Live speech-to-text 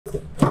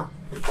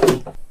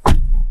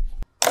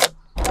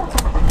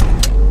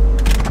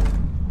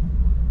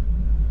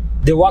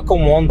the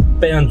Wacom One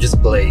Pen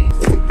Display.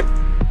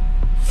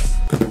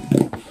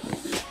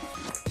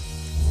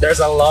 There's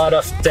a lot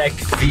of tech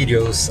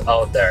videos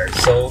out there,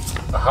 so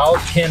how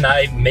can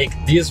I make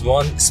this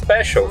one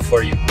special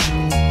for you?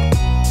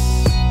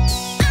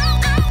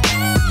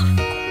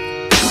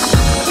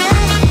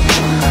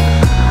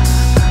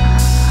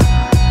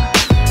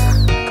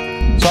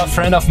 So a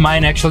friend of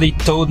mine actually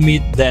told me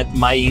that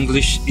my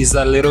English is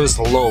a little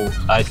slow.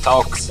 I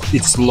talk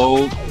it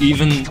slow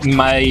even in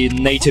my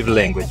native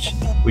language,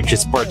 which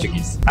is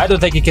Portuguese. I don't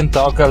think I can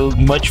talk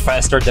much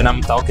faster than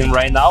I'm talking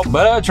right now,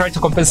 but I'll try to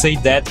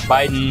compensate that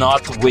by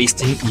not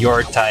wasting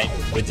your time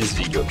with this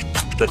video.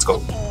 Let's go.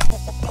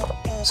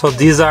 So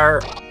these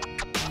are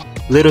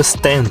little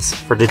stands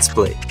for the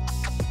display.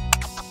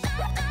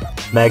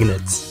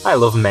 Magnets. I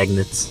love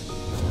magnets.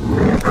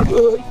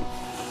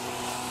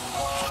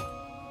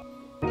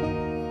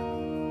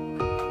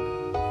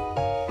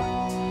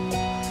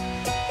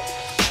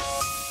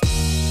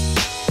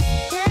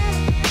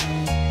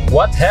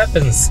 What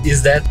happens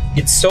is that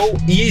it's so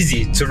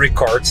easy to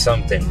record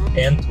something,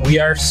 and we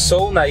are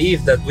so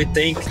naive that we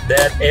think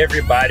that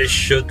everybody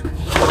should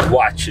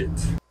watch it.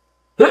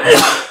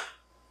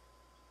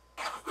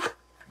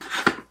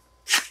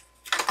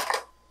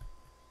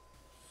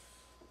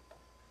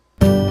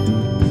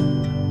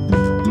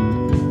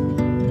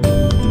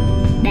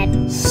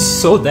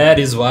 So that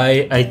is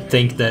why I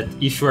think that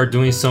if you are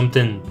doing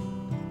something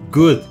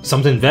good,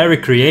 something very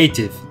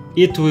creative,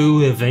 it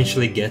will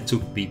eventually get to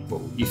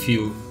people if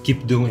you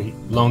keep doing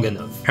long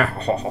enough.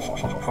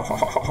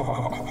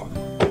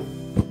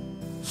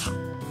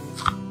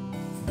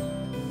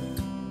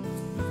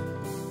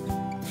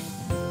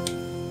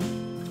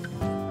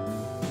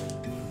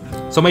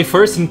 So my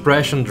first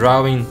impression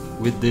drawing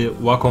with the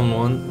Wacom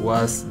One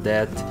was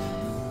that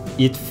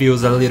it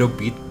feels a little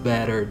bit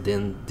better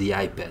than the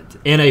iPad.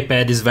 And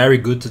iPad is very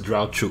good to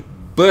draw too,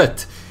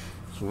 but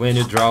when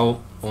you draw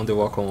on the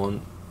Wacom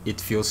One, it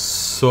feels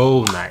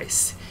so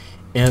nice.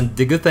 And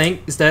the good thing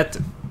is that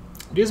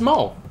it is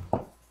small.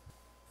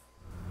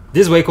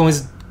 This Wacom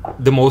is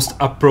the most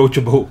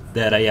approachable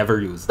that I ever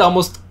used.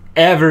 Almost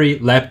every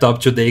laptop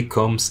today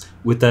comes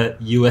with a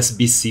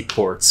USB-C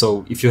port,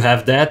 so if you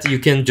have that, you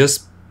can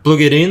just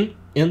plug it in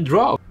and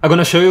draw. I'm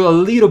gonna show you a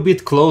little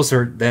bit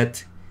closer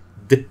that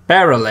the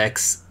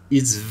parallax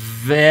is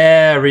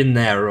very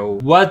narrow.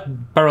 What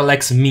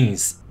parallax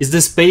means is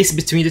the space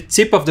between the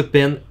tip of the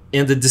pen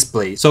and the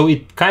display. So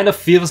it kind of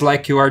feels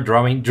like you are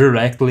drawing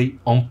directly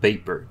on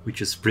paper, which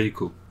is pretty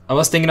cool. I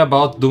was thinking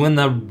about doing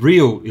a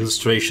real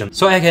illustration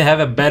so I can have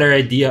a better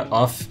idea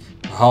of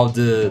how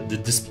the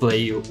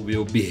display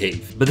will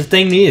behave. But the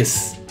thing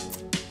is,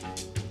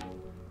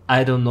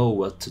 I don't know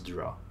what to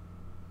draw.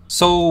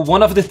 So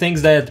one of the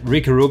things that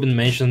Rick Rubin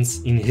mentions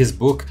in his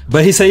book,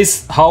 but he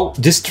says how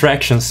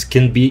distractions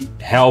can be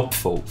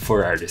helpful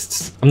for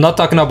artists. I'm not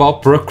talking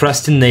about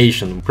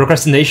procrastination.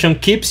 Procrastination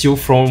keeps you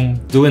from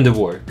doing the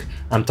work.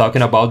 I'm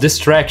talking about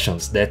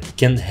distractions that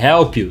can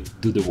help you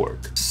do the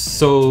work.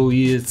 So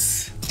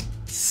it's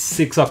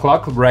 6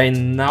 o'clock right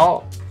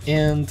now,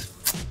 and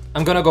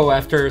I'm gonna go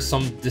after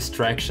some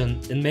distraction,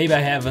 and maybe I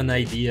have an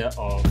idea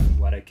of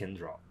what I can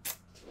draw.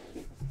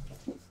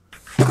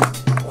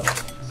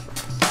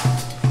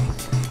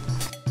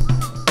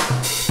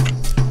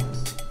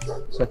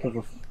 Só que eu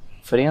vou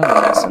freando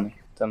nessa, né?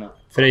 Também.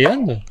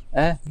 Freando?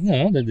 É.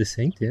 Não, deve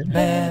descer inteiro.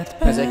 É,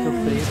 mas é que eu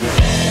freio.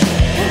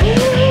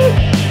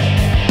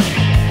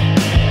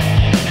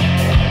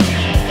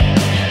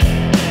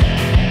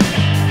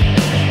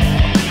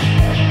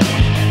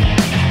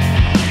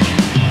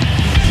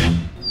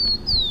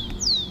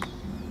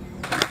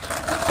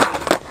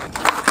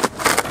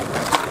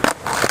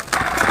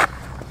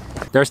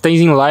 There's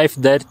things in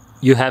life that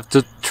you have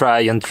to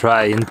try and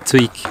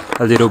tweak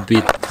a little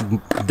bit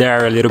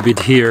there, a little bit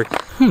here.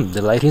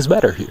 The lighting is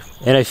better here.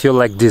 And I feel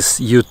like this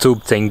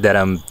YouTube thing that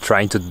I'm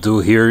trying to do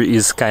here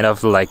is kind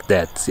of like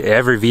that.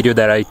 Every video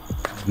that I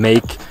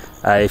make,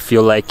 I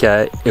feel like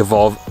I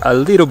evolve a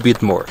little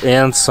bit more.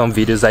 And some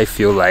videos I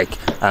feel like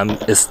I'm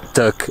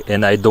stuck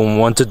and I don't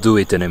want to do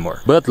it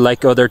anymore. But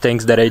like other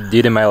things that I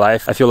did in my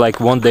life, I feel like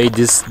one day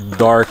this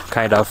door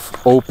kind of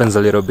opens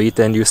a little bit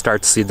and you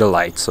start to see the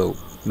light. So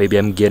maybe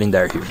I'm getting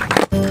there here.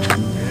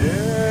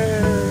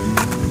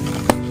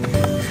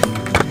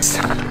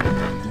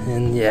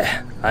 And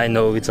yeah, I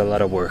know it's a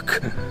lot of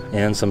work.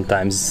 And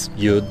sometimes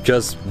you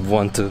just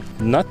want to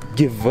not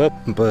give up,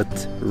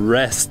 but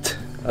rest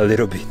a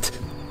little bit.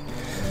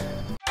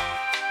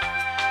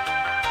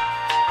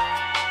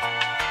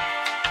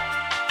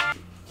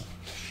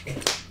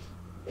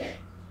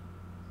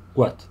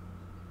 What?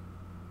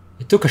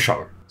 I took a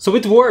shower. So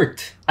it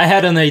worked! I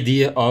had an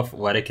idea of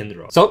what I can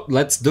draw. So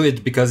let's do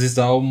it because it's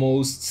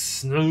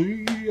almost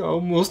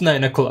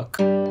 9 o'clock.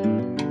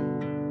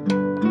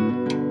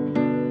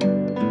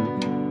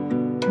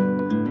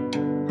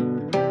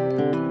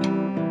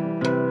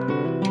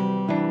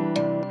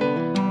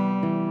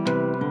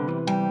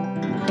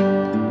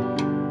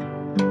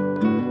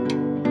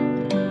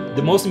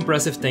 The most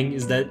impressive thing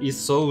is that it's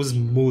so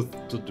smooth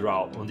to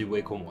draw on the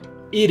Wacom One.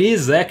 It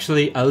is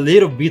actually a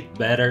little bit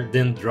better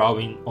than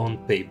drawing on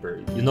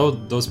paper. You know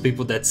those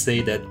people that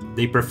say that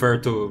they prefer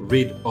to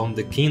read on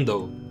the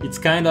Kindle? It's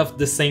kind of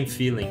the same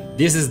feeling.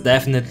 This is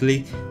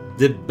definitely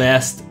the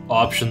best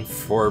option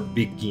for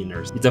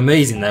beginners. It's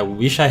amazing, I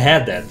wish I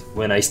had that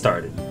when I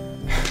started.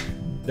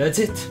 That's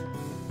it.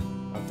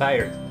 I'm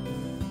tired.